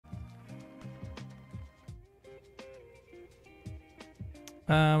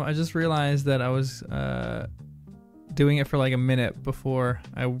I just realized that I was doing it for like a minute before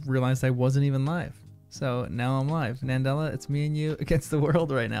I realized I wasn't even live. So now I'm live. Nandela, it's me and you against the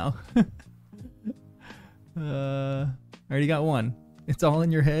world right now. I already got one. It's all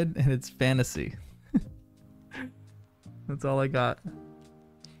in your head and it's fantasy. That's all I got. I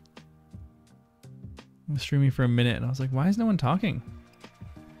was streaming for a minute and I was like, why is no one talking?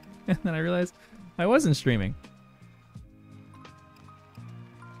 And then I realized I wasn't streaming.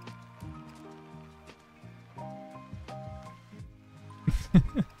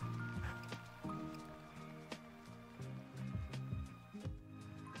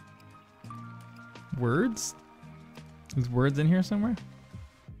 Words? There's words in here somewhere?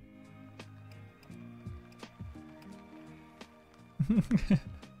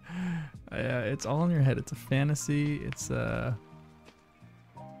 It's all in your head. It's a fantasy. It's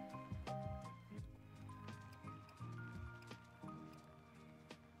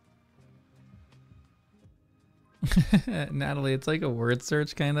Natalie, it's like a word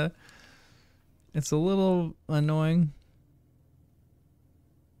search kind of. It's a little annoying.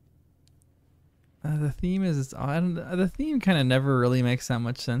 The theme is the theme kind of never really makes that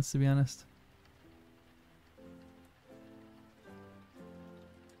much sense, to be honest.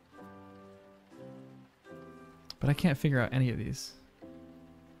 But I can't figure out any of these.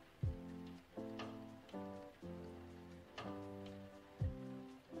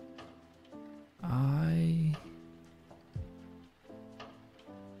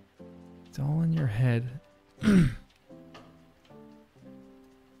 It's all in your head.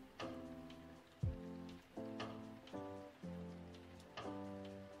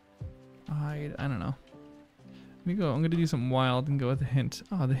 I don't know. Let me go. I'm gonna do something wild and go with a hint.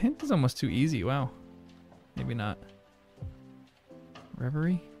 Oh, the hint is almost too easy. Wow. Maybe not.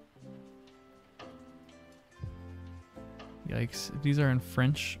 Reverie? Yikes. If these are in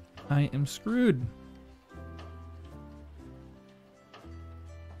French, I am screwed.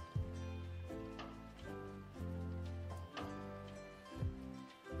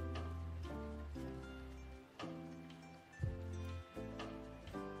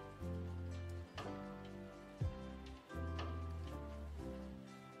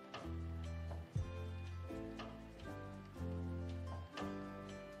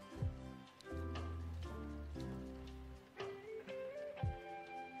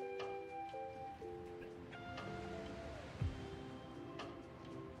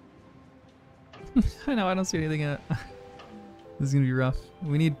 I know, I don't see anything in it. This is gonna be rough.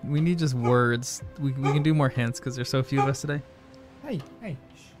 We need just words. We can do more hints because there's so few of us today. Hey.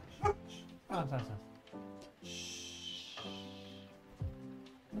 Shh. Stop. Shh.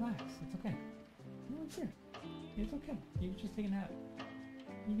 Relax. It's okay. No one's here. It's okay. You can just take a nap.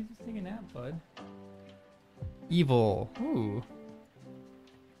 You can just take a nap, bud. Evil. Ooh.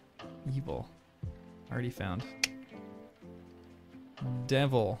 Evil. Already found.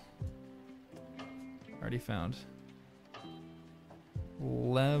 Devil. Already found.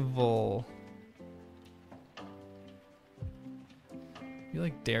 Level. You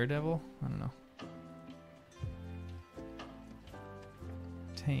like Daredevil? I don't know.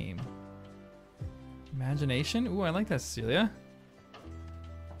 Tame. Imagination? Ooh, I like that, Cecilia.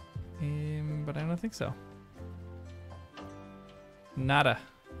 But I don't think so. Nada.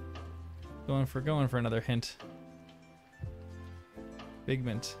 Going for another hint.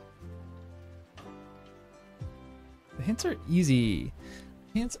 Figment. The hints are easy.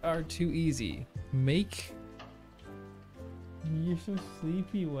 Hints are too easy. Make. You're so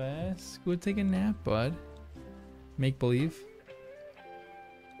sleepy, Wes. Go take a nap, bud. Make believe.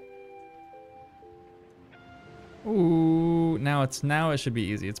 Ooh, now it should be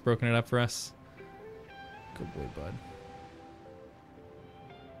easy. It's broken it up for us. Good boy, bud.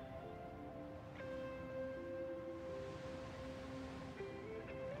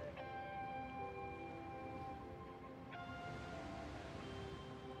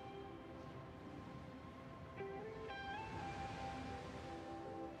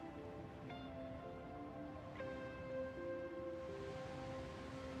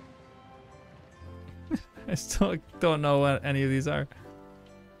 I still don't know what any of these are.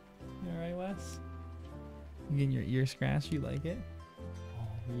 You alright, Wes? You getting your ear scratched? You like it? Oh,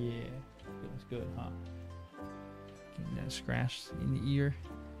 yeah. Feels good, huh? Getting that scratch in the ear.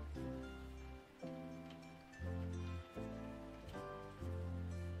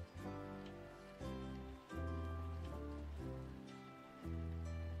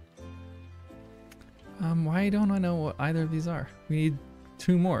 Why don't I know what either of these are? We need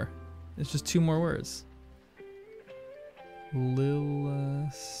two more. It's just two more words.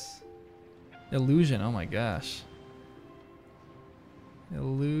 Lilith. Illusion, oh my gosh.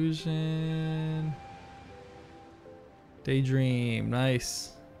 Illusion. Daydream.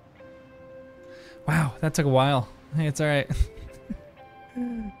 Nice. Wow, that took a while. Hey, it's alright.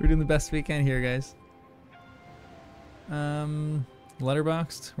 We're doing the best we can here, guys.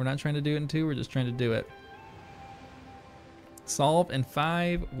 Letterboxed. We're not trying to do it in 2, we're just trying to do it. Solve in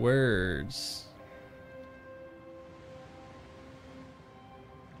 5 words.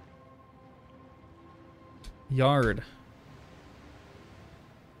 Yard.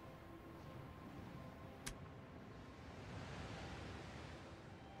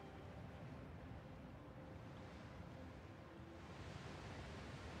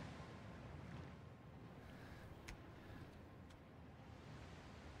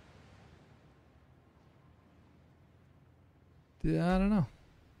 I don't know.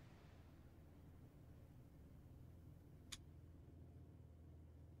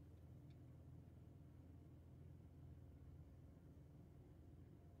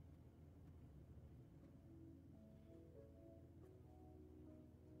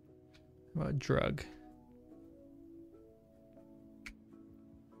 How about drug?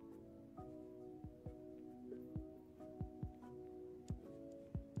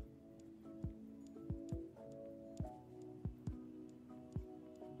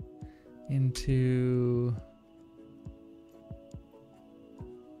 Into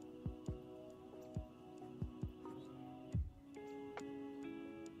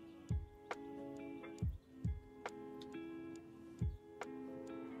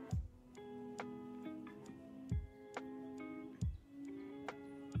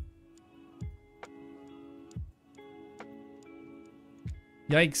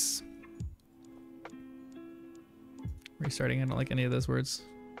yikes. Restarting, I don't like any of those words.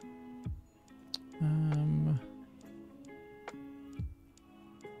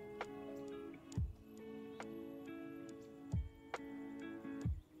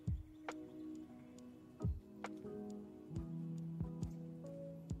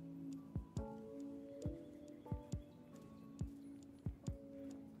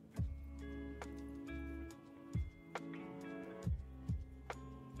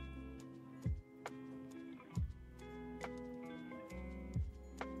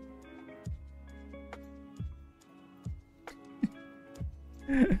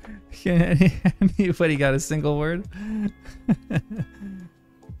 Anybody got a single word?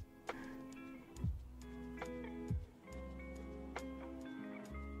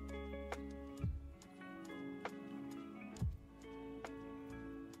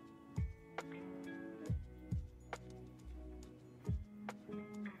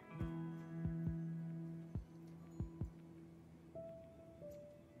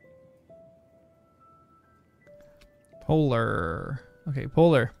 Polar. Okay,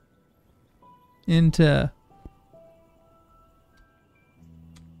 polar. Into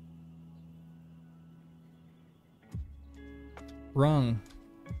rung.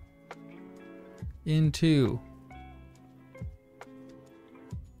 Into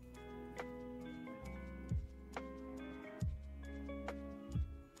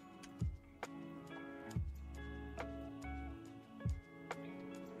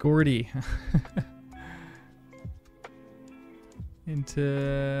Gordy.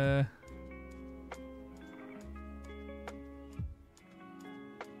 Into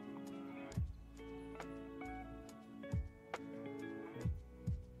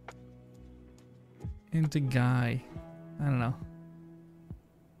guy. I don't know.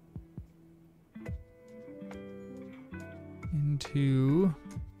 Into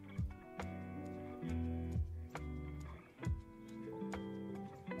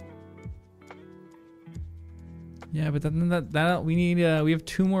yeah, but then that we need we have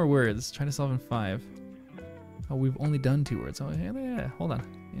 2 more words. Try to solve in 5. Oh, we've only done 2 words. Oh yeah, hold on.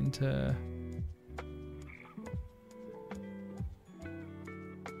 Into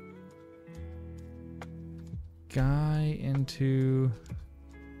guy, into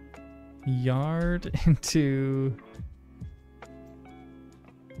yard, into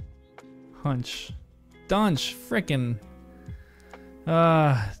hunch. Dunch, frickin'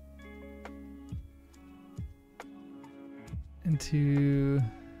 into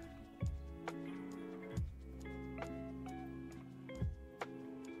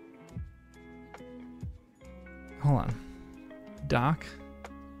hold on. Doc.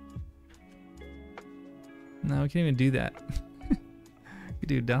 No, we can't even do that. We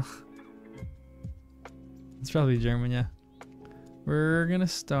do Doch. It's probably German, yeah. We're gonna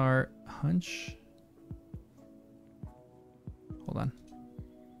start hunch. Hold on.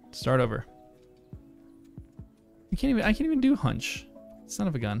 Start over. I can't even do hunch. Son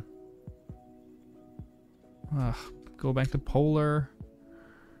of a gun. Ugh, go back to polar.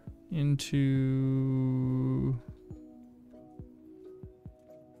 into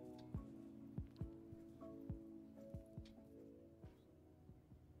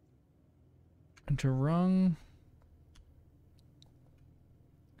rung.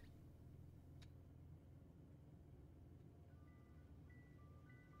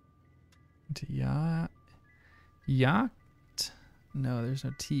 Into yacht. No, there's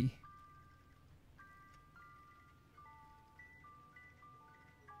no T.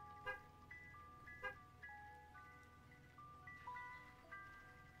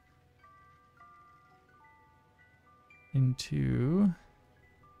 Into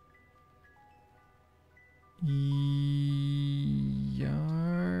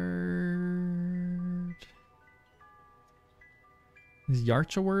yard. Is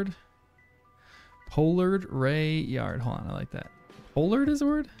yarch a word? Pollard, Ray, yard. Hold on, I like that. Pollard is a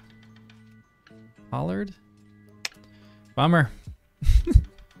word? Pollard? Bummer.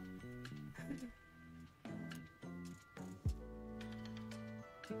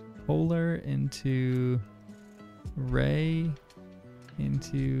 Polar into Ray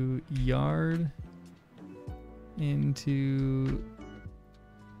into yard into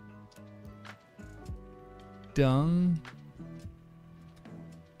dung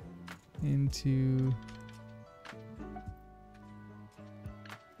into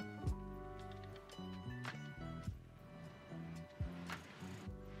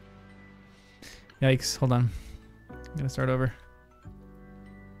yikes, hold on. I'm gonna start over.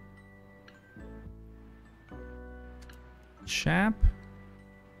 Chap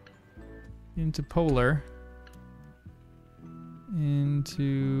into polar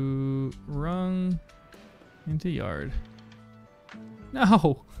into rung into yard.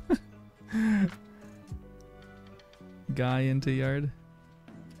 No. Guy into yard.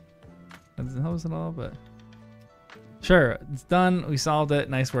 That doesn't help us at all, but sure, it's done. We solved it.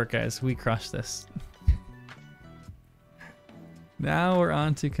 Nice work, guys. We crushed this. Now we're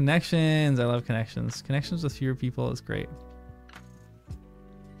on to connections. I love connections. Connections with fewer people is great.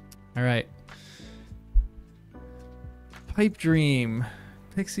 All right. Pipe dream.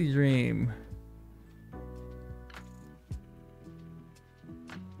 Pixie dream.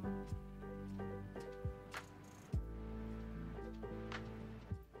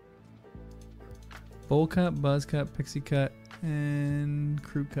 Bowl cut, buzz cut, pixie cut, and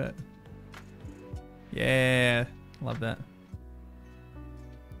crew cut. Yeah, love that.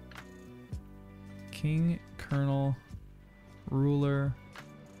 King, Colonel, Ruler.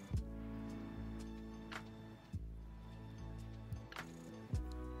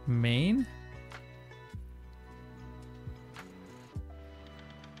 Main?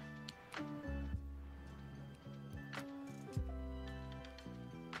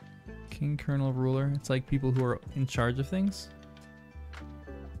 King, Colonel, Ruler. It's like people who are in charge of things.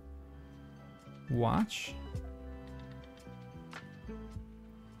 Watch.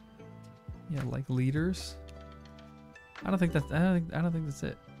 Yeah, like leaders. I don't think that's I don't think that's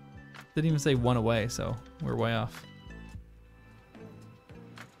it. Didn't even say one away, so we're way off.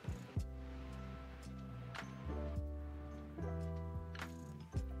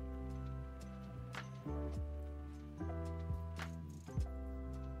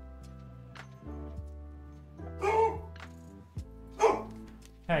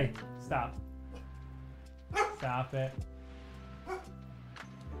 Hey, stop. Stop it.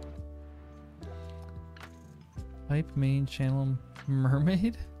 Pipe, main, channel,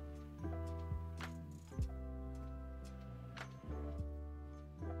 mermaid?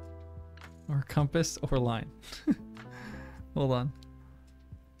 Or compass or line? Hold on.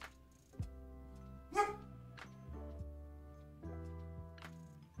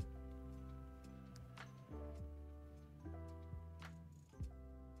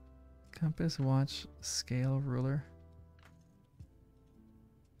 Compass, watch, scale, ruler.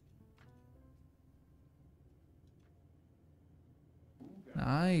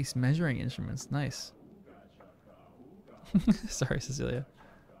 Nice. Measuring instruments. Nice. Sorry, Cecilia.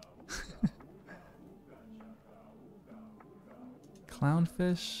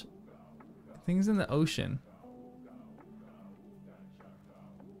 Clownfish. Things in the ocean.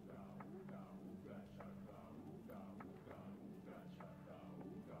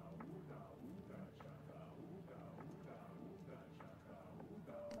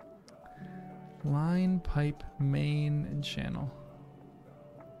 Line, pipe, main, and channel.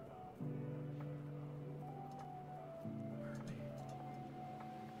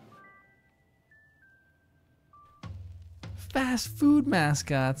 Fast food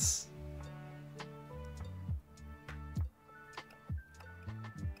mascots.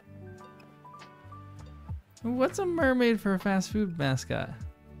 What's a mermaid for a fast food mascot?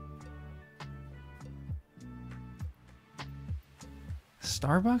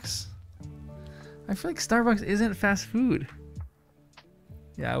 Starbucks? I feel like Starbucks isn't fast food.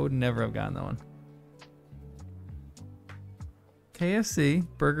 Yeah, I would never have gotten that one. KFC,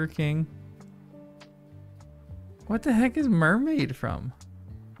 Burger King. What the heck is Mermaid from?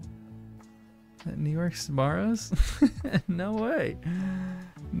 At New York Sbarro's? No way.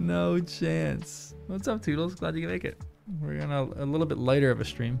 No chance. What's up, Toodles? Glad you can make it. We're gonna a little bit lighter of a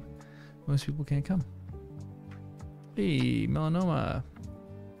stream. Most people can't come. Hey, melanoma.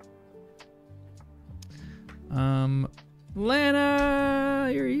 Lana,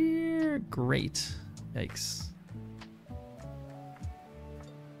 you're here. Great. Yikes.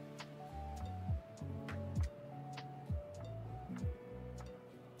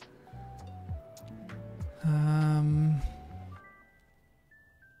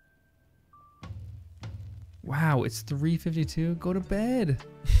 Wow, it's 3:52. Go to bed.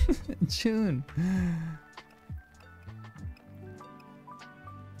 June.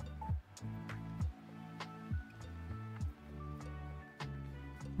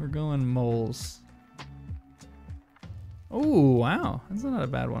 We're going moles. Oh, wow. That's not a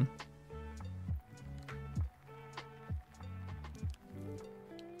bad one.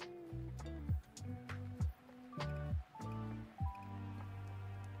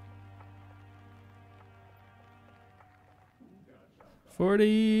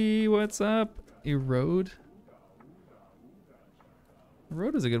 $40, what's up? Erode?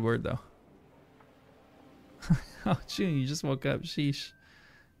 Erode is a good word, though. Oh, June, you just woke up. Sheesh.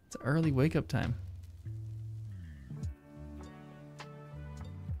 It's early wake-up time.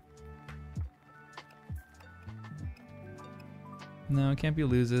 No, it can't be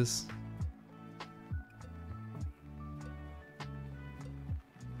loses.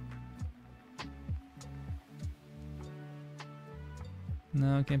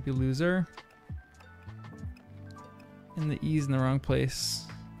 No, it can't be loser. And the E's in the wrong place.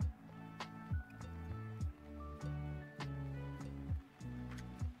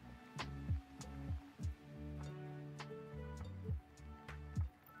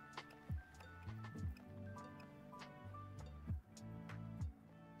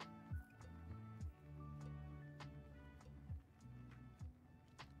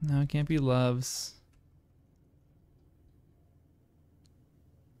 No, it can't be loves.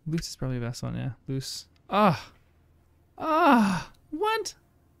 Loose is probably the best one, yeah. Loose. Ah! Ah! What?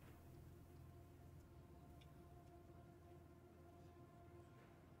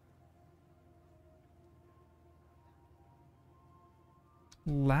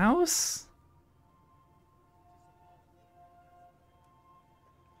 Louse?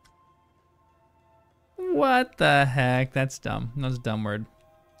 What the heck? That's dumb. That's a dumb word.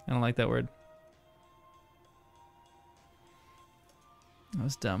 I don't like that word. That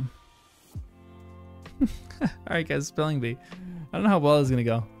was dumb. Alright guys, spelling bee. I don't know how well this is gonna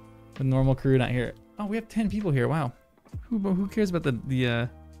go. The normal crew not here. Oh, we have 10 people here. Wow. Who cares about the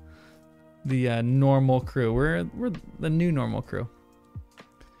normal crew? We're the new normal crew.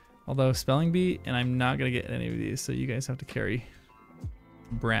 Although spelling bee, and I'm not gonna get any of these, so you guys have to carry.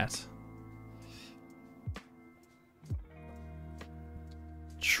 Brat.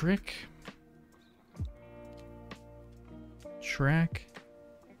 Trick. Track.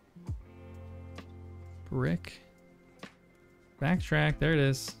 Brick. Backtrack. There it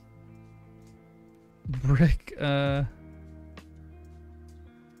is. Brick. Add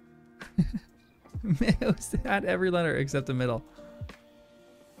every letter except the middle.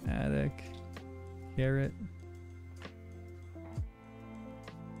 Attic. Carrot.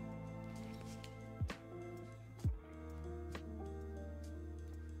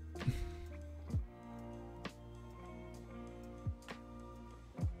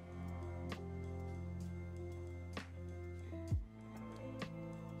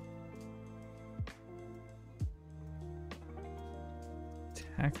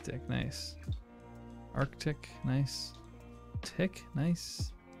 Tactic, nice. Arctic, nice. Tick,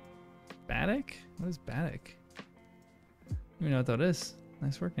 nice. Baddick? What is Baddick? I don't even know what that is.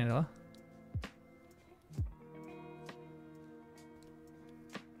 Nice work, Angela.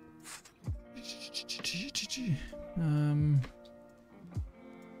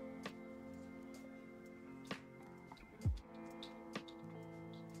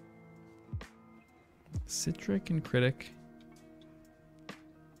 Citric and critic.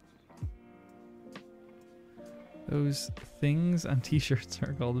 Those things on t-shirts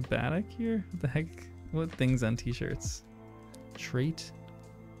are called Baddick here? What the heck? What things on t-shirts? Trait?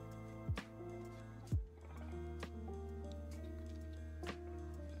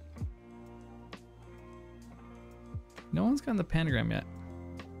 No one's gotten the pentagram yet.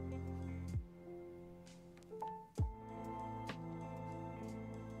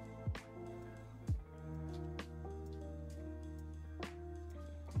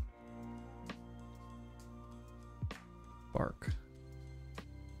 Bark.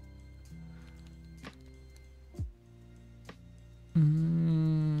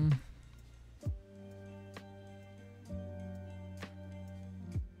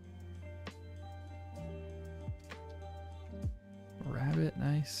 Rabbit,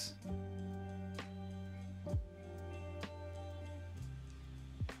 nice.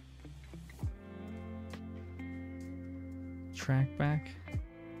 Track back.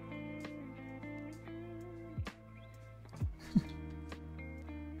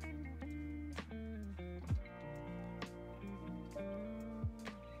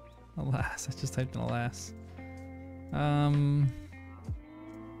 Alas, I just typed in alas.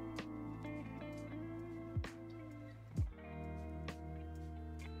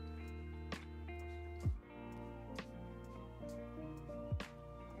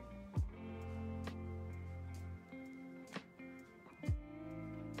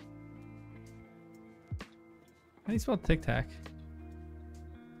 How do you spell tic tac?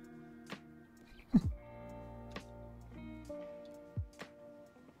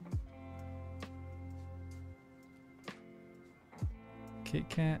 Kit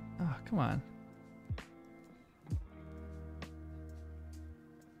Kat. Oh, come on.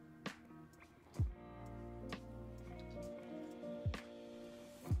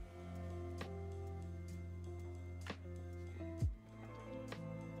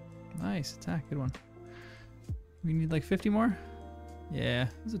 Nice attack, good one. We need like 50 more? Yeah,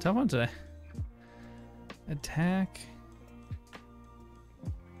 this is a tough one today. Attack.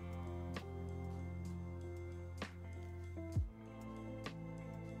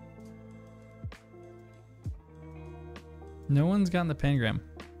 No one's gotten the pangram.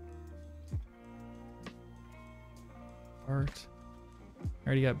 Art.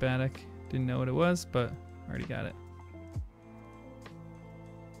 Already got Baddock. Didn't know what it was, but already got it.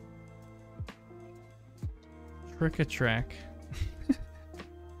 Trick-a-track.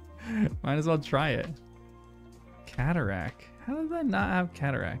 Might as well try it. Cataract. How does that not have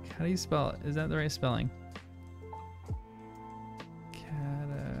cataract? How do you spell it? Is that the right spelling?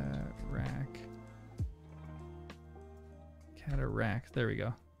 Cataract. Cataract. There we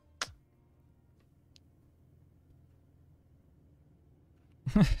go.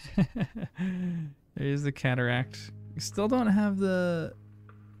 There's the cataract. We still don't have the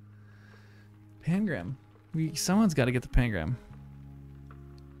pangram. Someone's got to get the pangram.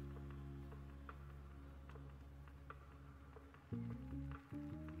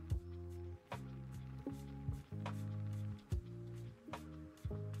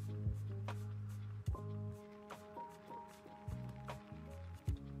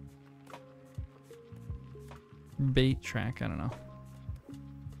 Bait track, I don't know.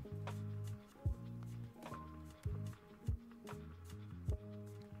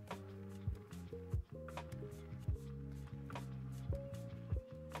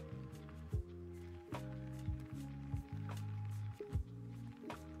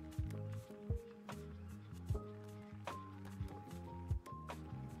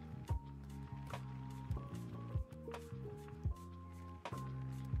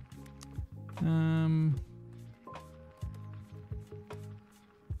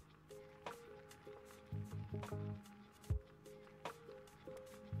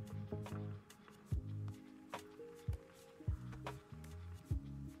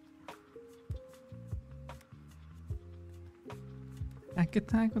 Hack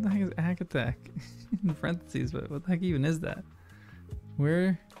attack? What the heck is hack attack? In parentheses, but what the heck even is that?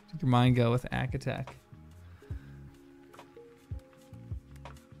 Where did your mind go with hack attack?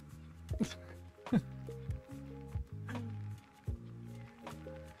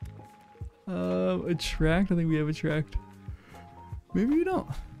 Attract? I think we have attract. Maybe we don't.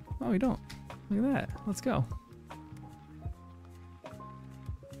 Oh, we don't. Look at that. Let's go.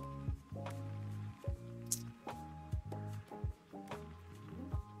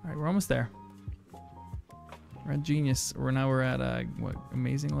 Alright, we're almost there. We're at genius. We're at what,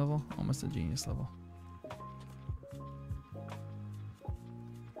 amazing level? Almost a genius level.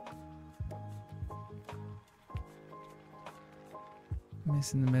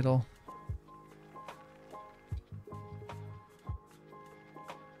 Miss in the middle.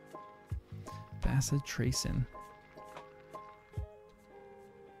 Bassa Tracin.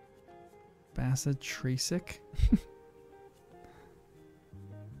 Bassa Tracic.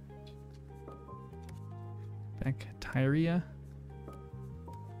 Bacteria.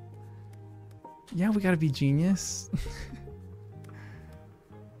 Yeah, we gotta be genius.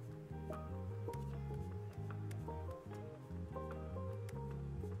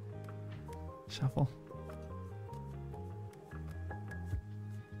 Shuffle.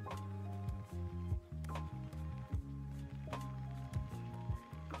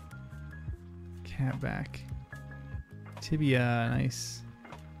 Cat back. Tibia, nice.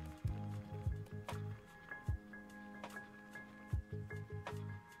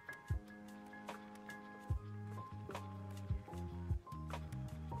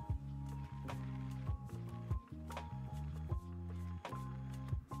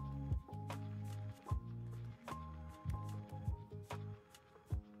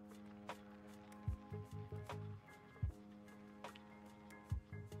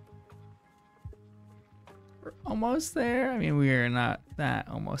 We're almost there. I mean, we are not that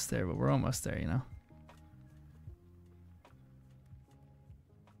almost there, but we're almost there, you know.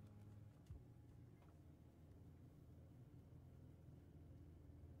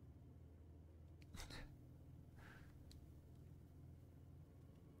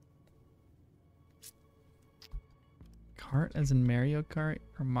 Kart as in Mario Kart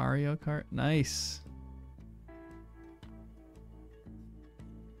or Mario Kart? Nice.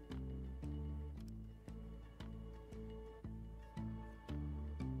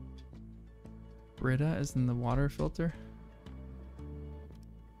 Brita as in the water filter?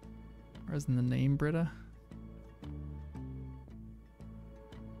 Or as in the name Brita?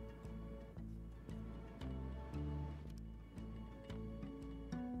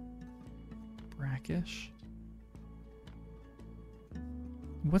 Brackish?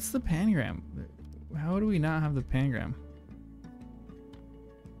 What's the pangram? How do we not have the pangram?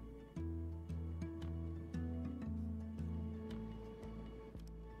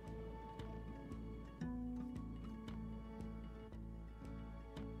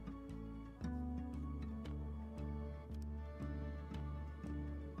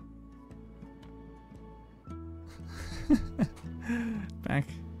 Back.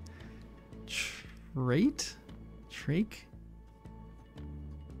 Trait? Trake?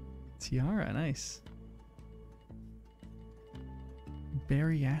 Tiara, nice.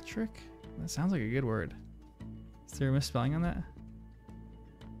 Bariatric? That sounds like a good word. Is there a misspelling on that?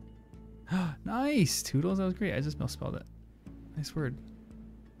 Nice! Toodles, that was great. I just misspelled it. Nice word.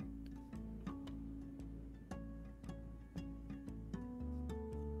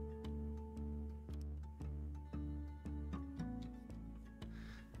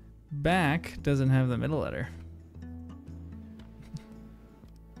 Back doesn't have the middle letter.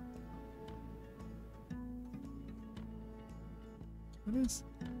 What is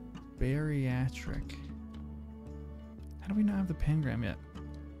bariatric? How do we not have the pangram yet?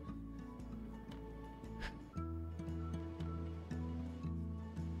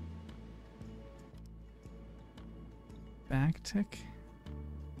 Backtick?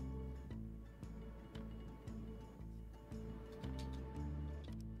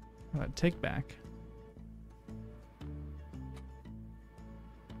 How about take back?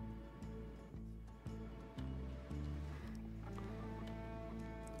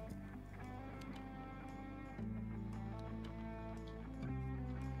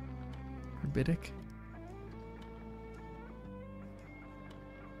 Herbitic?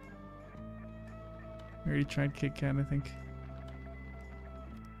 We already tried Kit Kat, I think.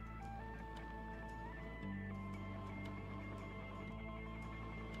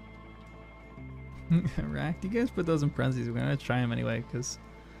 Rack, you guys put those in parentheses. We're gonna try them anyway, because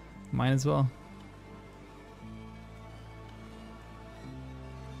mine as well.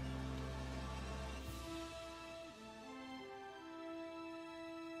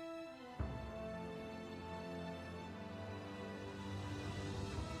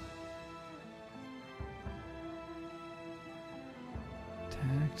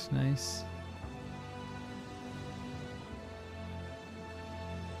 Tax, nice.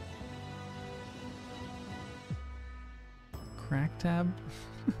 Crack tab?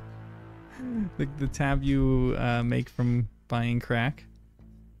 the tab you make from buying crack.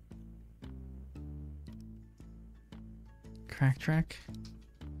 Crack track?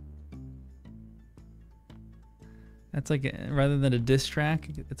 That's like, rather than a diss track,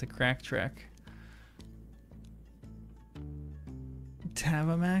 it's a crack track.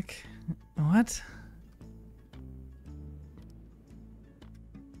 Tabamac? What?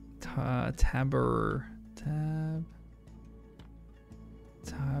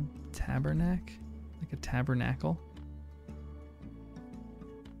 Tabernac? Like a tabernacle?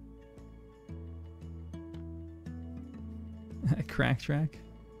 A crack track?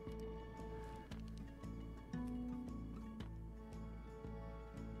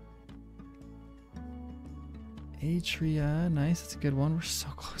 Atria, nice, that's a good one. We're so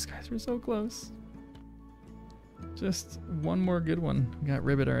close, guys, we're so close. Just one more good one. We got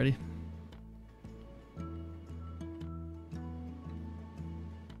Ribbit already.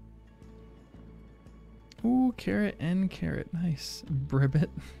 Ooh, carrot and carrot, nice.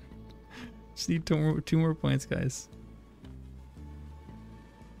 Bribbit. Just need two more points, guys.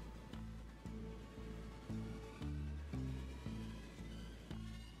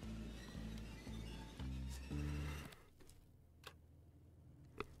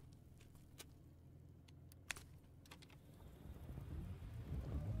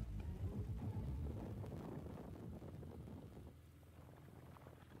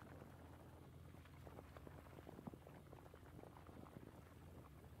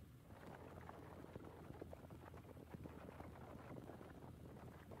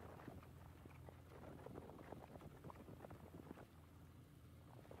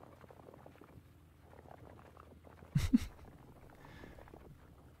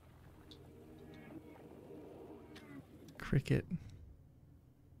 Cricket.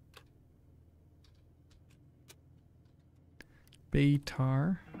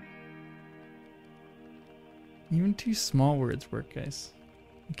 Baytar. Even two small words work, guys.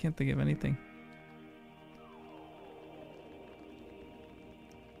 I can't think of anything.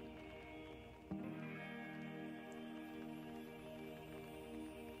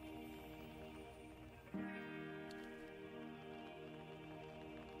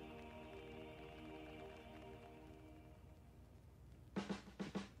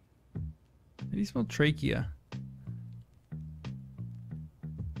 How do you spell trachea?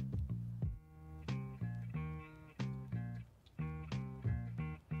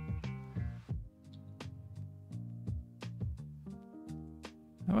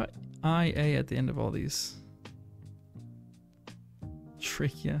 How about IA at the end of all these?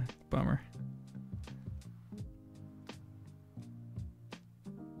 Trachea, bummer.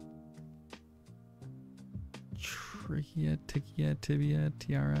 Trachea, tibia,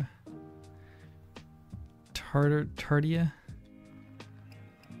 tiara. Tardia,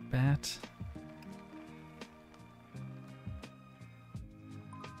 bat,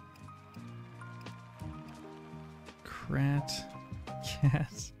 crat,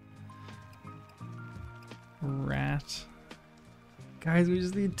 cat, rat. Guys, we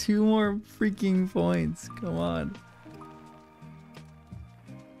just need two more freaking points. Come on.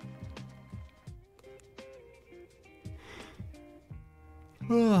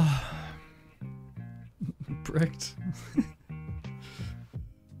 Bricked.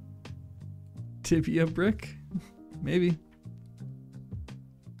 Tibia brick? Maybe.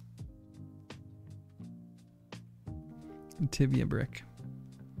 Tibia brick.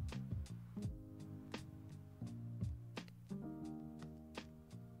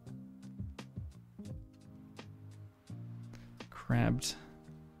 Crabbed.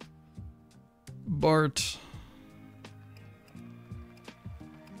 Bart.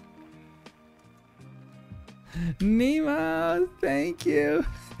 Nemo, thank you.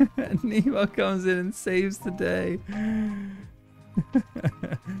 Nemo comes in and saves the day.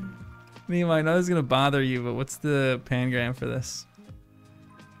 Nemo, I know it's gonna bother you, but what's the pangram for this?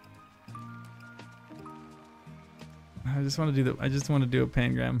 I just want to do a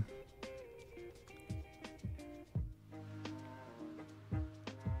pangram.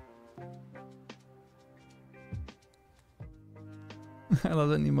 I love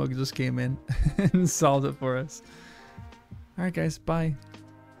that Nemo just came in and solved it for us. Alright guys, bye.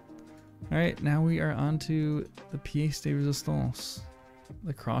 Alright, now we are on to the pièce de résistance.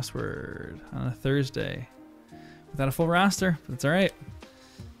 The crossword on a Thursday. Without a full roster, but it's alright.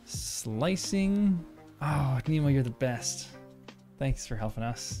 Slicing. Oh, Nemo, you're the best. Thanks for helping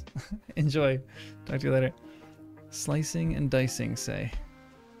us. Enjoy. Talk to you later. Slicing and dicing, say.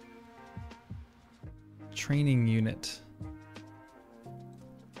 Training unit.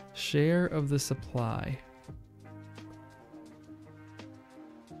 Share of the supply.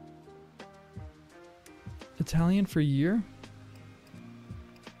 Italian for year?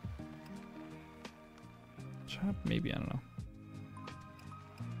 Chop? Maybe, I don't know.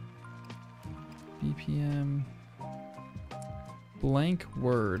 BPM. Blank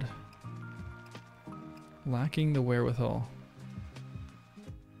word. Lacking the wherewithal.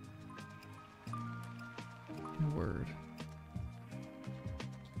 Word.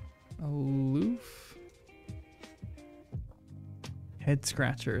 Aloof. Head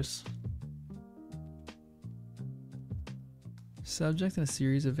scratchers. Subject in a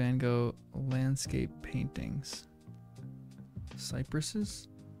series of Van Gogh landscape paintings. Cypresses?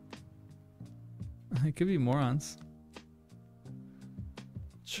 It could be morons.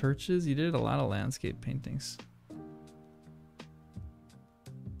 Churches? You did a lot of landscape paintings.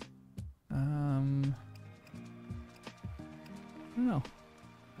 I don't know.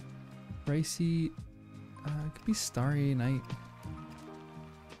 Racy. It could be Starry Night.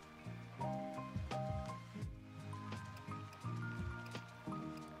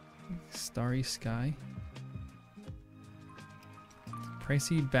 Starry Sky.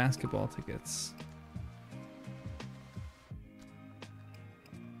 Pricey basketball tickets.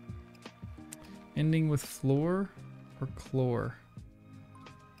 Ending with floor or chlor.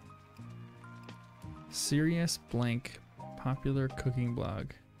 Serious blank. Popular cooking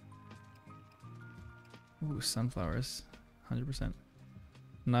blog. Ooh, sunflowers. 100%.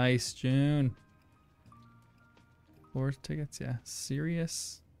 Nice, June. Floor tickets, yeah.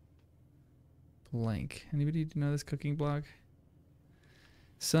 Serious blank. Anybody know this cooking blog?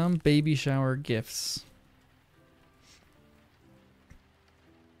 Some baby shower gifts.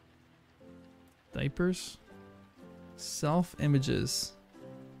 Diapers. Self-images.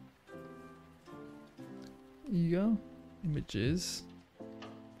 There you go. Images.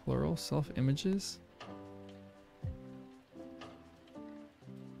 Plural. Self-images.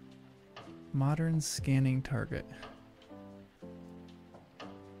 Modern scanning target.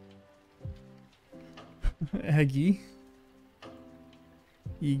 Aggie.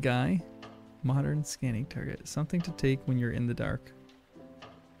 E-guy. Modern scanning target. Something to take when you're in the dark.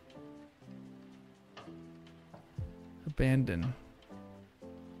 Abandon.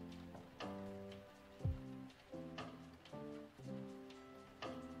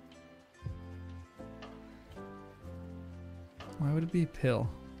 Why would it be a pill?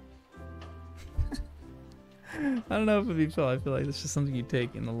 I don't know if it'd be a pill. I feel like it's just something you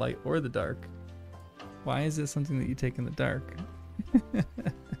take in the light or the dark. Why is it something that you take in the dark?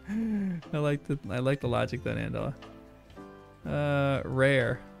 I like the logic though, Nandela.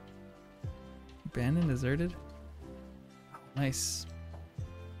 Rare. Abandoned, deserted. Oh, nice.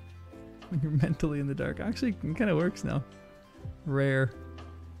 When you're mentally in the dark. Actually, it kind of works now. Rare.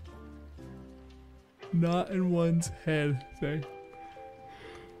 Not in one's head, say.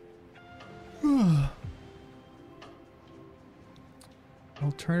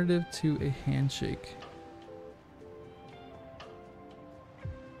 Alternative to a handshake.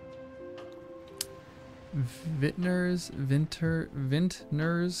 Vintner's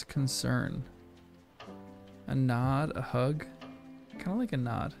concern. A nod, a hug. Kind of like a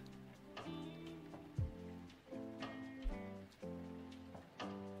nod.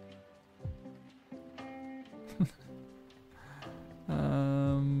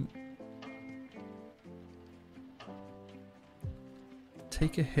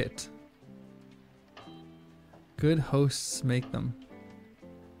 Take a hit. Good hosts make them.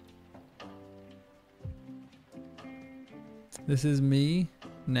 This is me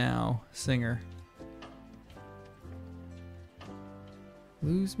now, singer.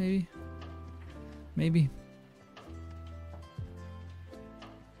 Lose, maybe? Maybe.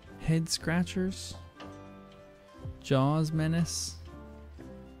 Head scratchers. Jaws menace.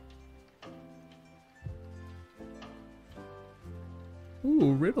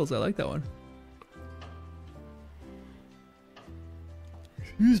 Ooh, riddles. I like that one.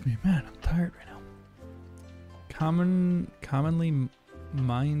 Excuse me, man. I'm tired right now. Commonly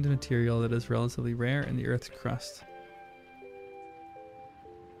mined material that is relatively rare in the Earth's crust.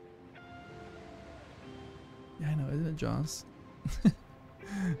 Yeah, I know. Isn't it Jaws?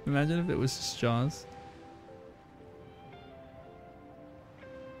 Imagine if it was just Jaws.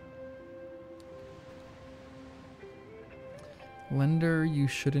 Lender you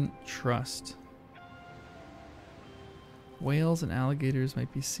shouldn't trust. Whales and alligators might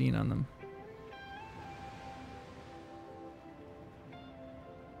be seen on them.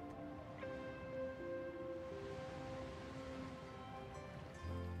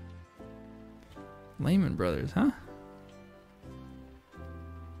 Lehman Brothers, huh?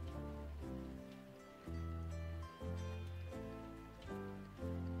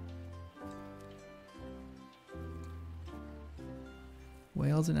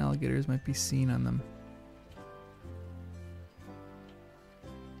 Whales and alligators might be seen on them.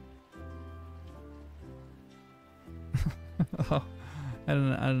 Oh, I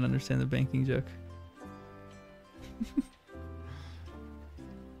don't understand the banking joke.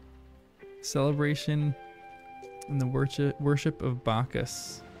 Celebration in the worship of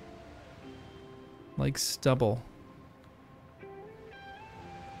Bacchus. Like stubble.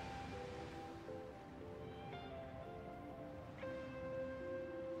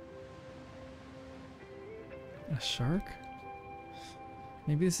 A shark?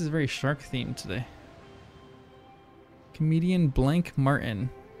 Maybe this is very shark themed today. Comedian Blank Martin.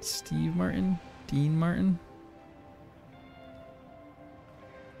 Steve Martin? Dean Martin?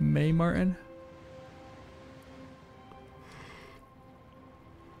 May Martin?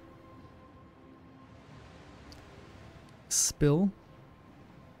 Spill?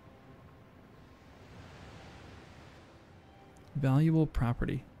 Valuable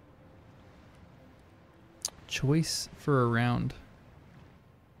property. Choice for a round.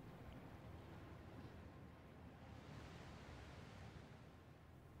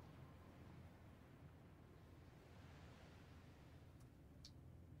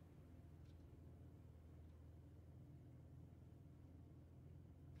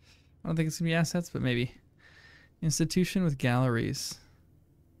 I don't think it's going to be assets, but maybe. Institution with galleries.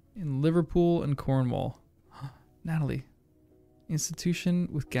 In Liverpool and Cornwall. Natalie. Institution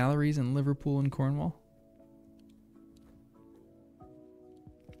with galleries in Liverpool and Cornwall.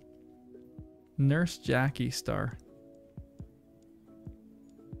 Nurse Jackie star.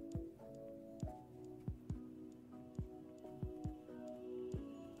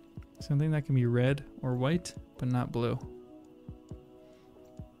 Something that can be red or white, but not blue.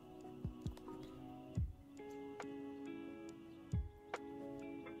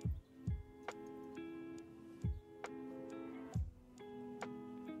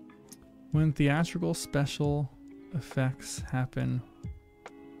 When theatrical special effects happen,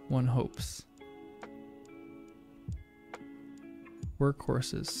 one hopes.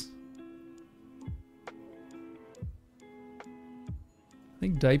 Workhorses. I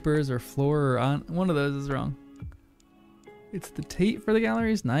think diapers or floor or on. One of those is wrong. It's the Tate for the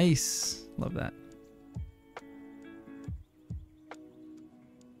galleries. Nice. Love that.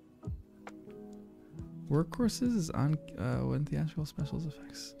 Workhorses is on when theatrical specials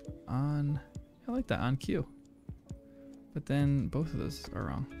effects on. I like that, on cue. But then both of those are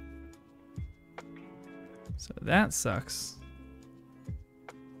wrong. So that sucks.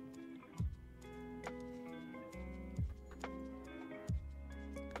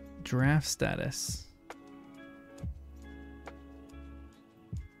 Draft status.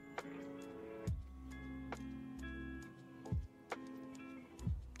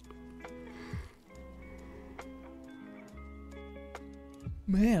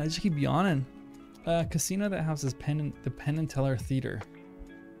 Man, I just keep yawning. Casino that houses the Penn and Teller Theater.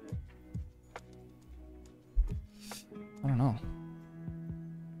 I don't know.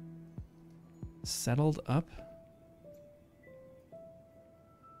 Settled up?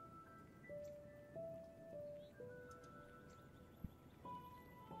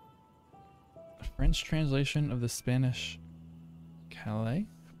 A French translation of the Spanish Calais?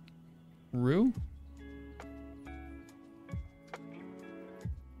 Rue?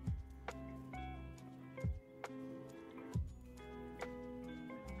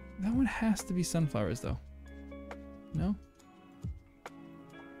 That one has to be sunflowers, though. No?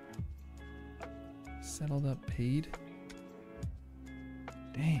 Settled up, paid.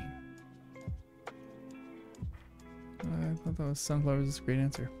 Dang. I thought that was sunflowers. Is a great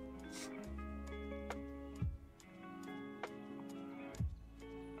answer.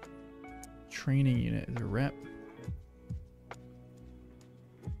 Training unit is a rep.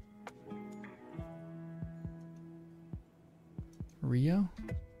 Rio?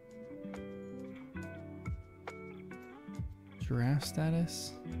 Draft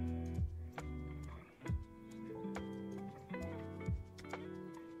status.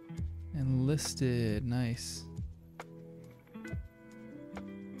 Enlisted, nice.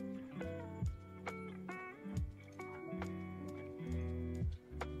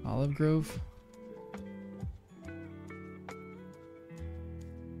 Olive Grove.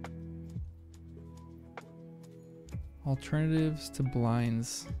 Alternatives to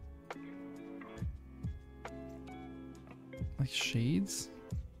blinds. Like shades?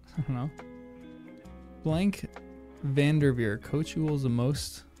 I don't know. Blank Vanderveer, coach who holds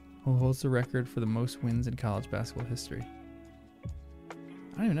the record for the most wins in college basketball history.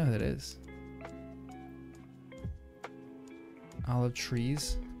 I don't even know who that is. Olive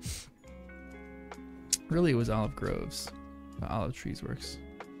trees. Really, it was olive groves, but olive trees works.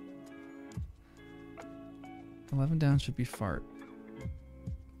 11 down should be fart.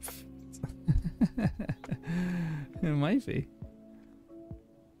 It might be.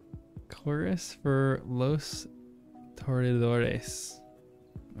 Chorus for Los Torredores.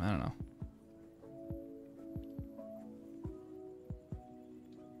 I don't know.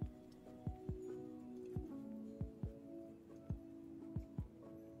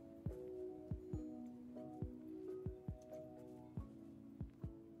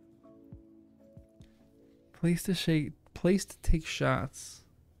 Place to take shots.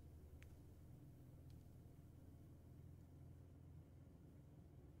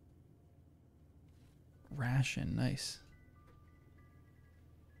 Ration, nice.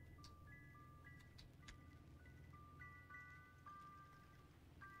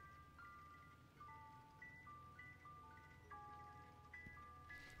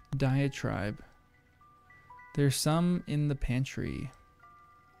 Diatribe. There's some in the pantry.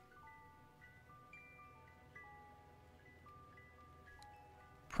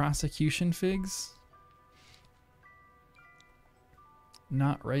 Prosecution figs.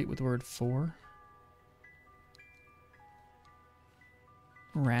 Not right with the word for.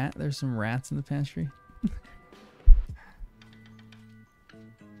 Rat. There's some rats in the pantry.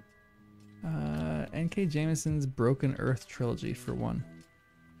 N.K. Jameson's Broken Earth trilogy for 1.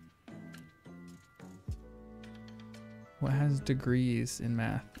 What has degrees in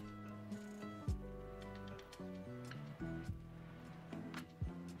math?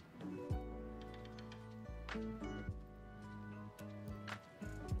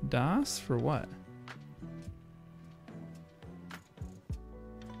 DOS for what?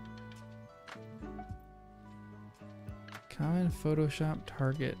 Common Photoshop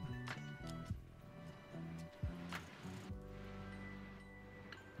target.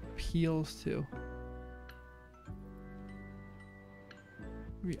 Appeals to.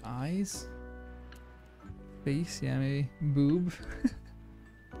 Maybe eyes? Face, yeah, maybe. Boob.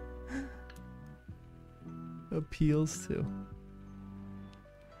 Appeals to.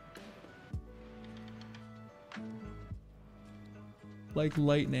 Like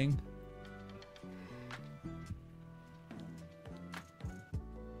lightning.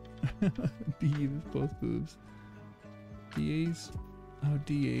 B with both boobs. DAs? Oh,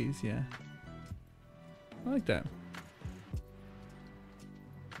 DAs, yeah. I like that.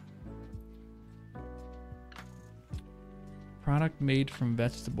 Product made from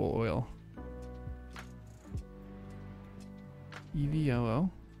vegetable oil. EVOO?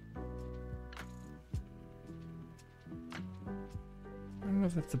 I don't know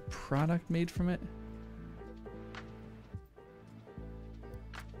if that's a product made from it.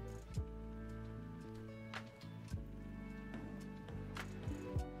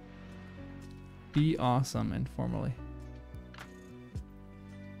 Be awesome informally.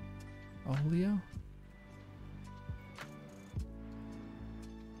 Oleo?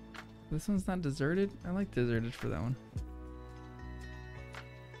 This one's not deserted? I like deserted for that one.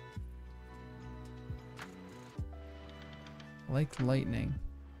 Like lightning.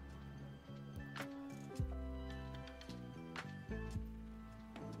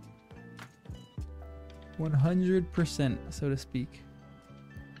 100%, so to speak.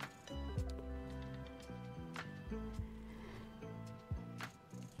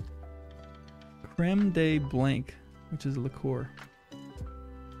 Creme de blanc, which is liqueur.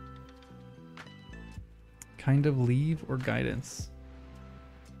 Kind of leave or guidance.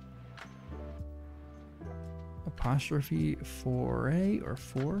 Apostrophe for a or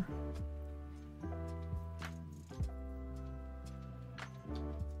for.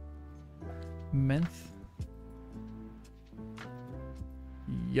 Menth.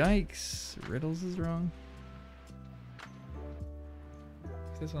 Yikes. Riddles is wrong.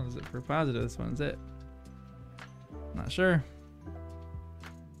 This one's it for positive. This one's it. Not sure.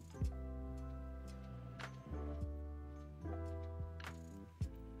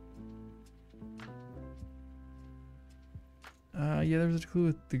 Yeah, there was a clue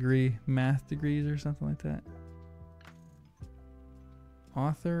with degree, math degrees or something like that.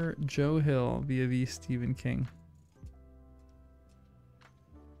 Author Joe Hill vis-a-vis Stephen King.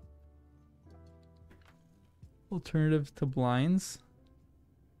 Alternative to blinds.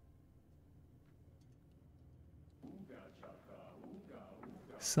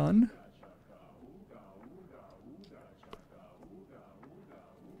 Sun.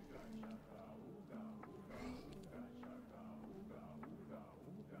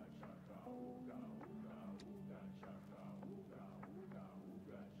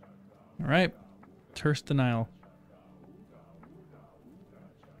 All right, terse denial.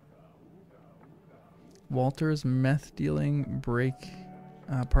 Walter's meth dealing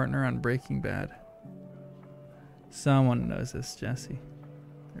partner on Breaking Bad. Someone knows this, Jesse.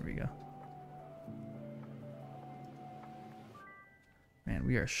 There we go. Man,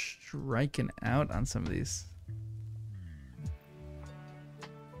 we are striking out on some of these.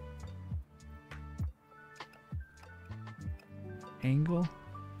 Angle?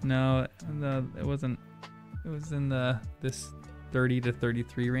 No, it wasn't. It was in this 30 to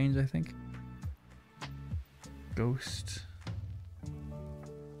 33 range, I think. Ghost.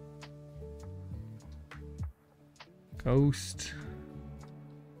 Ghost.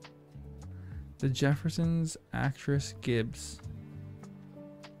 The Jeffersons actress Gibbs.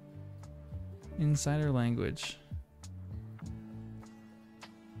 Insider language.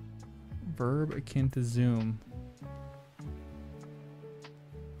 Verb akin to zoom.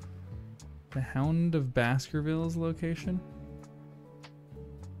 The Hound of Baskerville's location.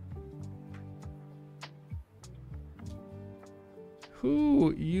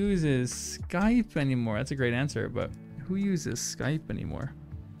 Who uses Skype anymore? That's a great answer, but who uses Skype anymore?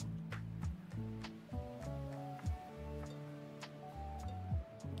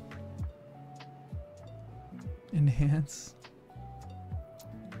 Enhance.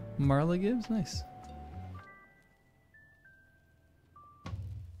 Marla Gibbs, nice.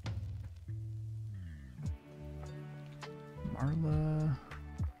 Marla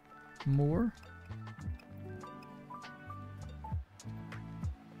Moore.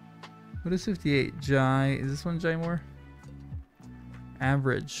 What is 58? Jai. Is this one Jai Moore?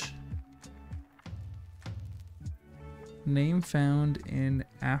 Average. Name found in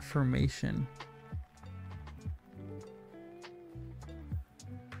affirmation.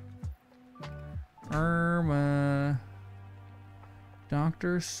 Irma.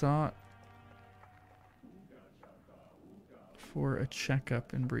 Doctor sought for a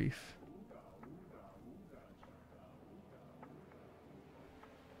checkup in brief.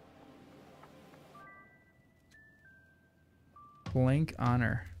 Blank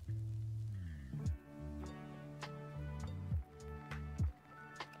honor.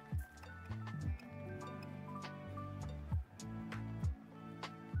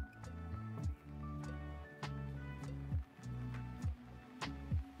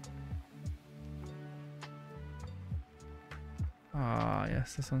 Ah,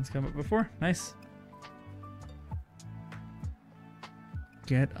 yes, this one's come up before. Nice.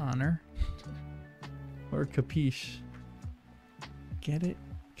 Get honor. Or capiche. Get it?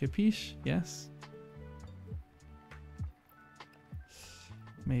 Capiche? Yes.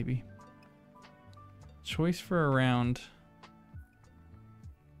 Maybe. Choice for a round.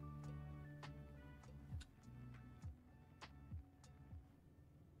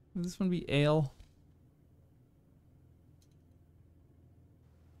 Would this one be ale?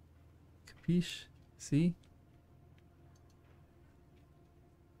 Capiche? See?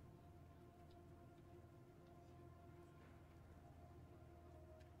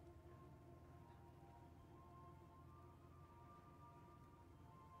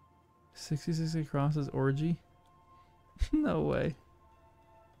 "66 Across's orgy?" No way.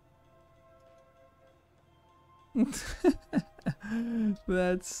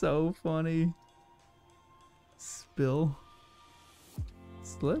 That's so funny. Spill.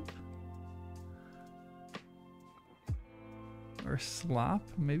 Slip? Or slop?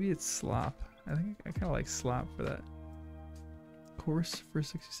 Maybe it's slop. I think I kind of like slop for that. Course for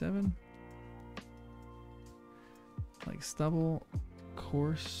 67. Like stubble.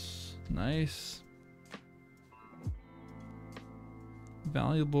 Course. Nice.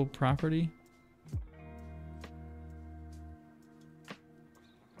 Valuable property.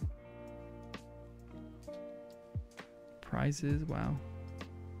 Prizes. Wow.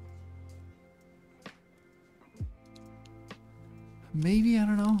 Maybe, I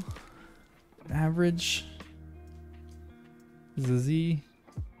don't know. Average. Z.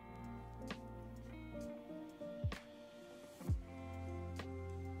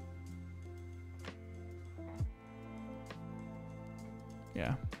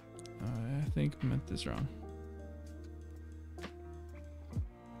 Yeah. I think I meant this wrong.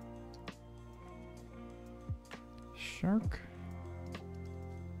 Shark.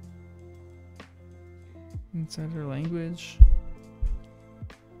 Insider language.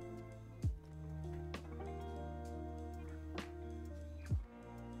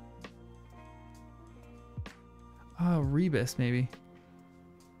 Oh, rebus maybe.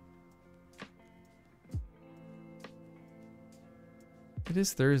 It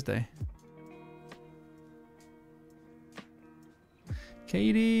is Thursday.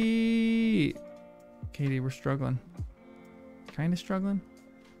 Katie! Katie, we're struggling. Kind of struggling?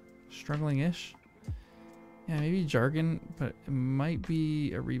 Struggling-ish? Yeah, maybe jargon, but it might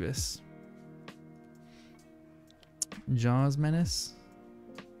be a rebus. Jaws menace.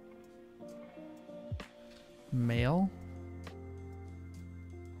 Male.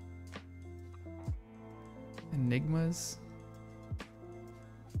 Enigmas.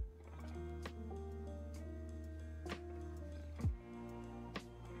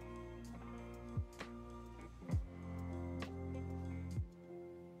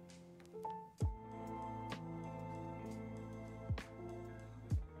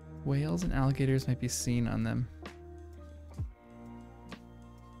 Whales and alligators might be seen on them.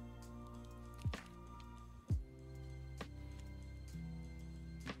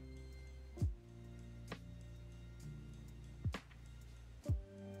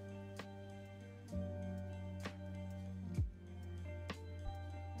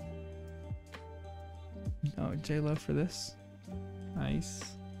 Oh, J-Lo for this.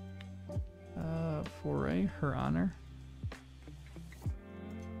 Nice. Foray, her honor.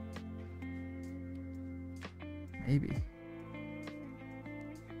 Maybe.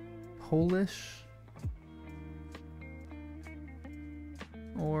 Polish.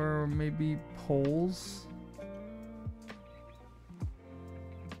 Or maybe Poles.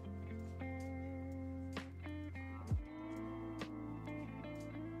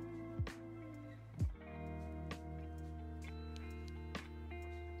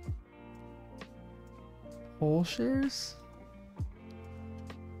 Whole shares?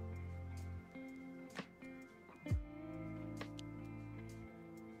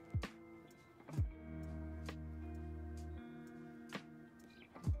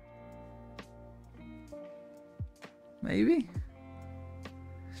 Maybe?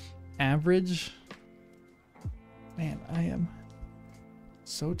 Average? Man, I am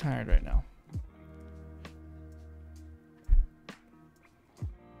so tired right now.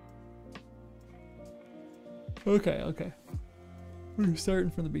 Okay. We're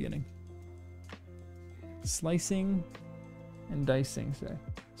starting from the beginning. Slicing and dicing, say.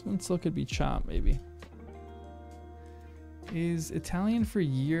 This one still could be chop, maybe. Is Italian for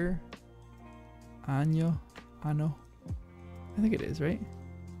year año? Anno? I think it is, right?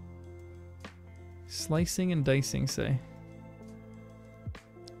 Slicing and dicing, say.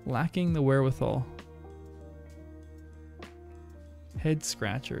 Lacking the wherewithal. Head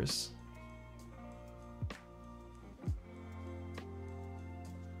scratchers.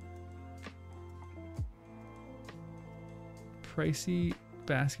 Pricey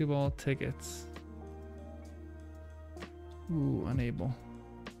basketball tickets. Ooh, unable.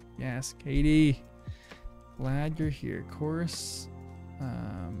 Yes, Katie. Glad you're here. Chorus.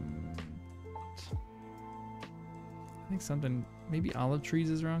 I think something, maybe olive trees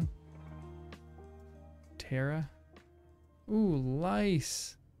is wrong. Tara. Ooh,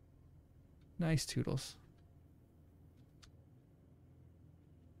 lice. Nice toodles.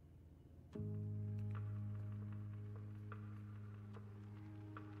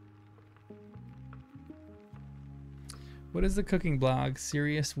 What is the cooking blog?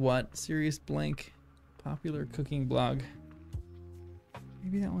 Serious what? Serious blank. Popular cooking blog.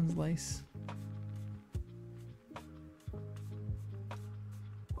 Maybe that one's lice.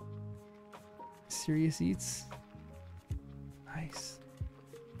 Serious Eats. Nice.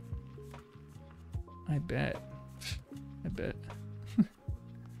 I bet.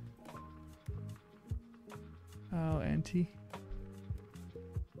 Oh, Auntie.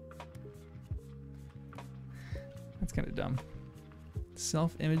 That's kind of dumb.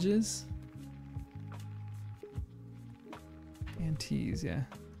 Self images. Antes, yeah.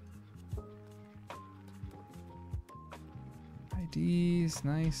 IDs,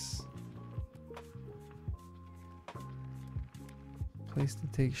 nice. Place to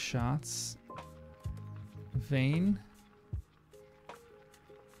take shots. Vein.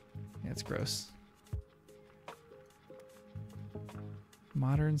 Yeah, it's gross.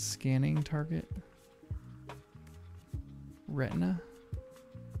 Modern scanning target. Retina.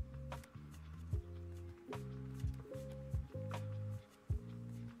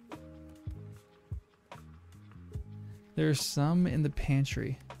 There's some in the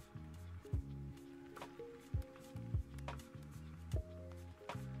pantry.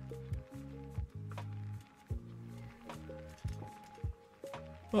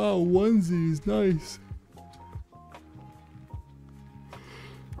 Oh, onesies, nice.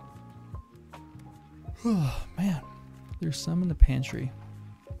 Oh, man. There's some in the pantry.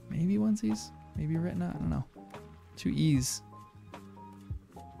 Maybe onesies? Maybe retina? I don't know. 2 E's.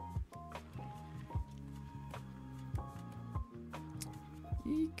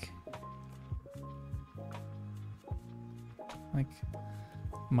 Eek. Like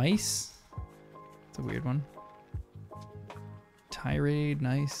mice? It's a weird one. Tirade,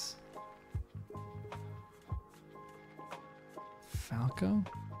 nice. Falco?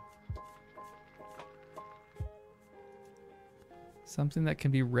 Something that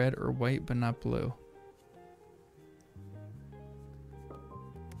can be red or white but not blue.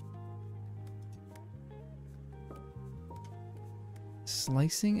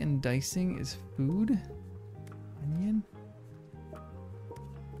 Slicing and dicing is food? Onion?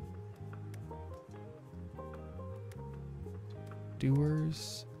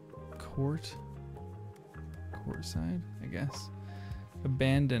 Doers? Court? Courtside, I guess.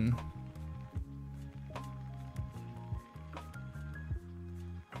 Abandon.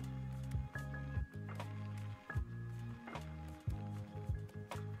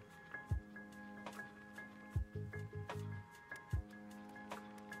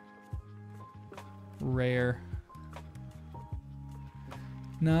 Rare.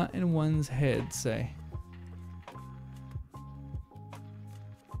 Not in one's head, say.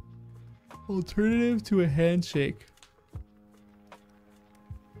 Alternative to a handshake.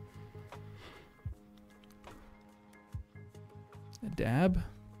 A dab?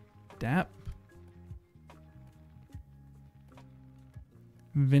 Dap?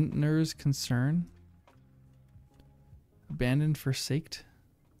 Vintner's concern? Abandoned, forsaked?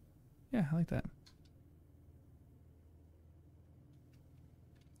 Yeah, I like that.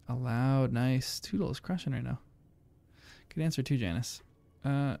 Allowed. Nice. Toodle is crushing right now. Good answer too, Janice.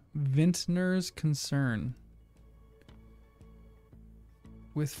 Vintner's Concern.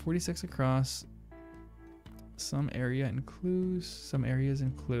 With 46 across, some area and clues, some areas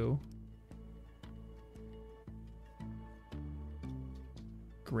and clue.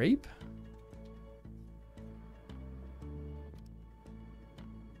 Grape?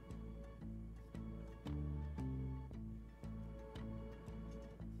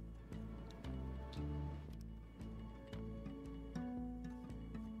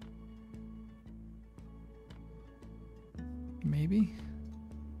 Maybe?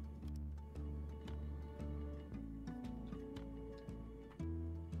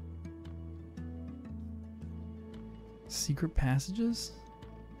 Secret passages?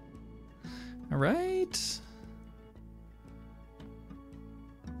 All right.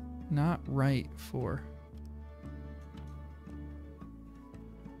 Not right for.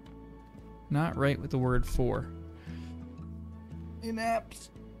 Not right with the word for. Inapt.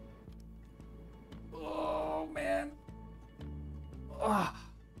 Oh, man. Ah.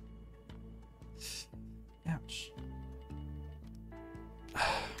 Ouch.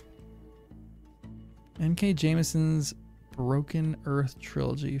 N.K. Jameson's Broken Earth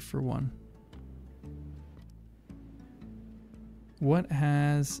trilogy for one. What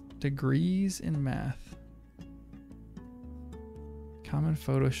has degrees in math? Common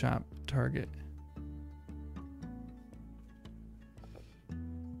Photoshop target.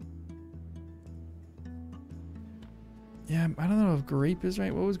 Yeah, I don't know if grape is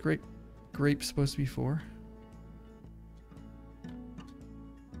right. What was grape supposed to be for? Yeah,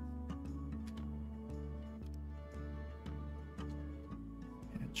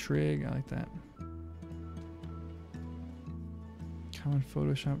 trig, I like that. Common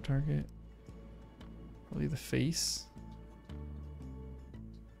Photoshop target. Probably the face.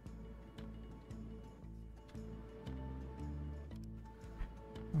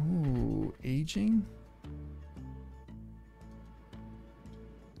 Oh, aging?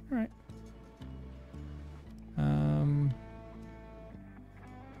 Alright.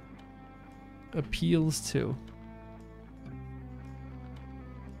 Appeals to.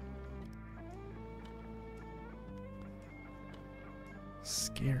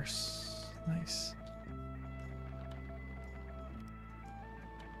 Scarce. Nice.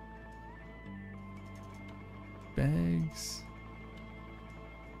 Bags.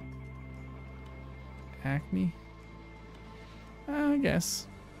 Acne. I guess.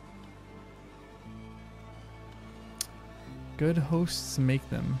 Good hosts make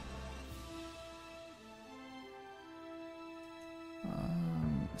them.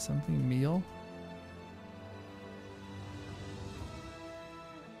 Something meal.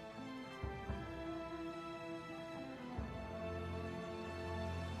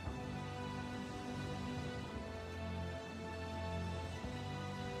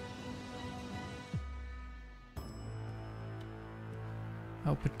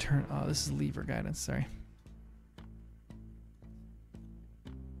 Oh, patern. Oh, this is lever guidance. Sorry.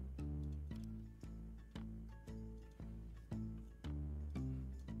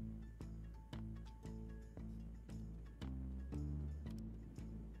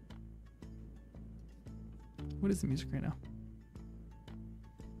 What is the music right now?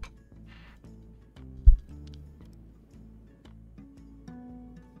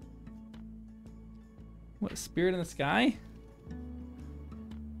 What, Spirit in the Sky?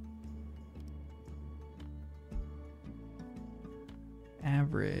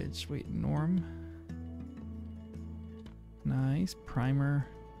 Average. Wait, norm. Nice. Primer.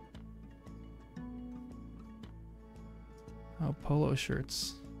 Oh, polo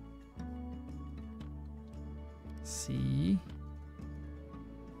shirts. C.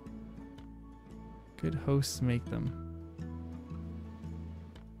 Good hosts make them.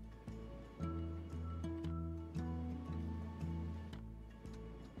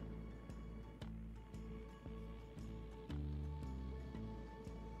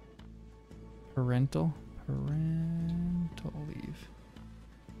 Parental leave.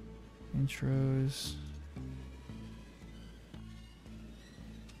 Intros.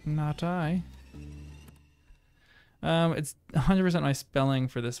 Not I. It's 100% my spelling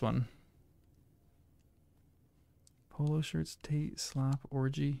for this one. Polo shirts, Tate, slop,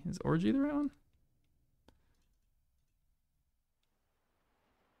 orgy. Is orgy the right one?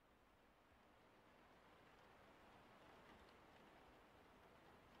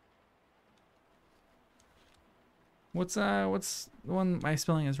 What's the one my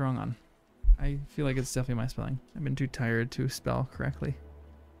spelling is wrong on? I feel like it's definitely my spelling. I've been too tired to spell correctly.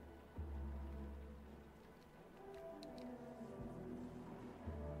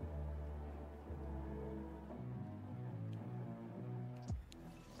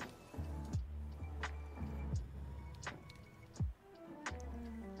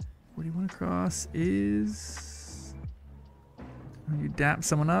 31 across is... You dap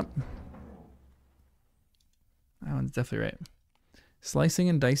someone up. That one's definitely right. Slicing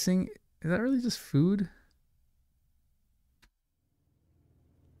and dicing. Is that really just food?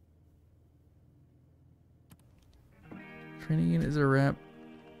 Training is a rep,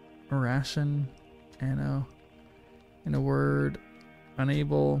 a ration, ano, in a word,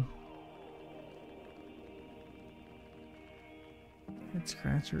 unable. Head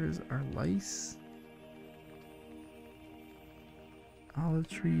scratchers are lice. Olive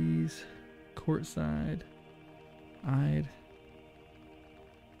trees, courtside, eyed.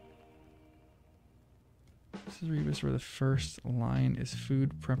 This is Rebus where the first line is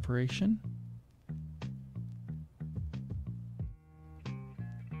food preparation.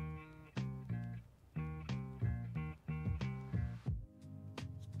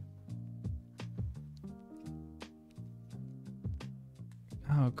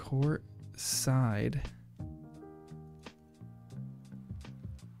 Oh, court side.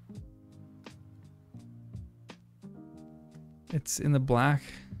 It's in the black.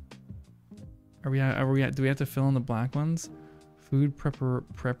 Do we have to fill in the black ones? Food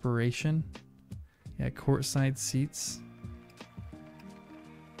preparation. Yeah, courtside seats.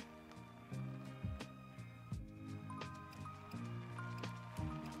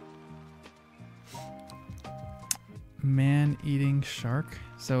 Man eating shark.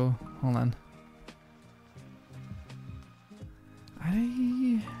 So, hold on.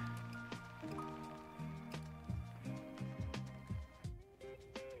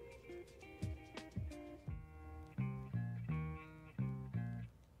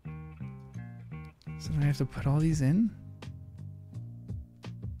 So do I have to put all these in?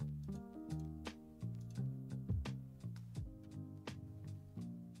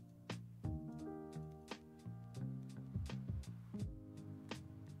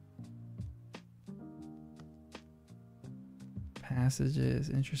 Passages,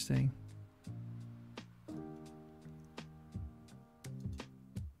 interesting.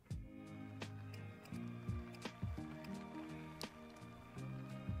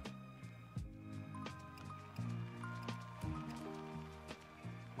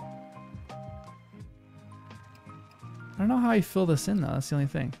 I don't know how I fill this in though, that's the only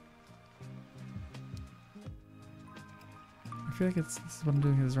thing. I feel like this is what I'm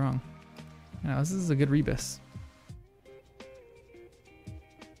doing is wrong. No, this is a good rebus.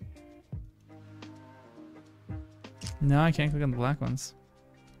 No, I can't click on the black ones.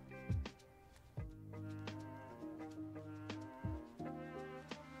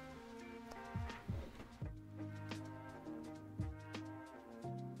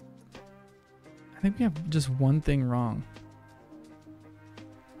 I think we have just one thing wrong.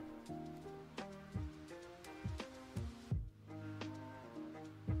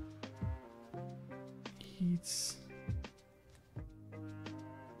 Eats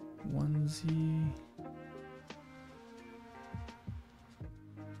onesie.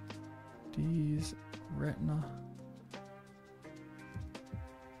 D's retina.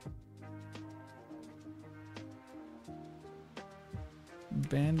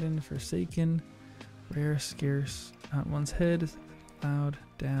 Abandoned, forsaken, rare, scarce, not one's head, loud,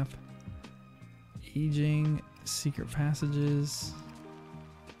 dap, aging, secret passages,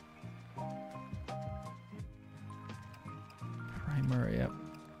 primary, yep.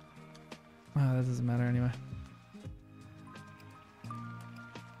 Wow, that doesn't matter anyway.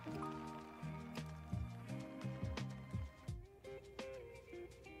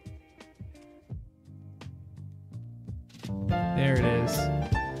 There it is.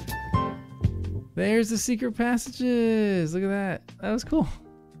 There's the secret passages. Look at that. That was cool.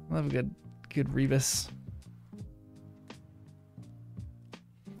 I love a good rebus.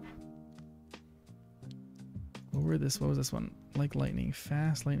 What was this one? Like lightning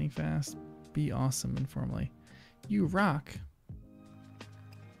fast, be awesome informally. You rock.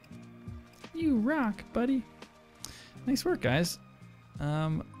 You rock, buddy. Nice work, guys.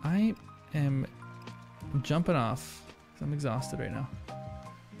 I am jumping off. I'm exhausted right now. I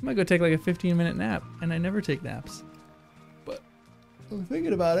might go take like a 15-minute nap, and I never take naps. But I'm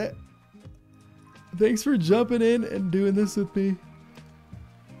thinking about it. Thanks for jumping in and doing this with me.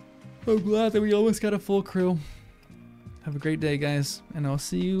 I'm glad that we almost got a full crew. Have a great day, guys, and I'll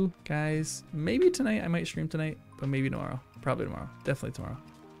see you guys maybe tonight. I might stream tonight, but maybe tomorrow. Probably tomorrow. Definitely tomorrow.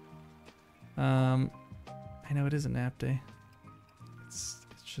 I know it is a nap day. It's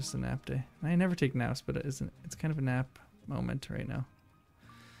just a nap day. I never take naps, but it's kind of a nap moment right now.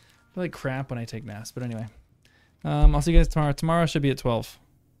 I feel like crap when I take naps, but anyway. I'll see you guys tomorrow. Tomorrow should be at 12.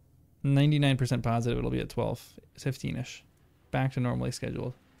 99% positive it'll be at 12. 15-ish. Back to normally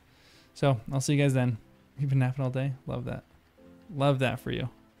scheduled. So I'll see you guys then. You've been napping all day. Love that. Love that for you.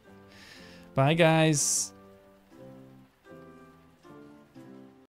 Bye, guys.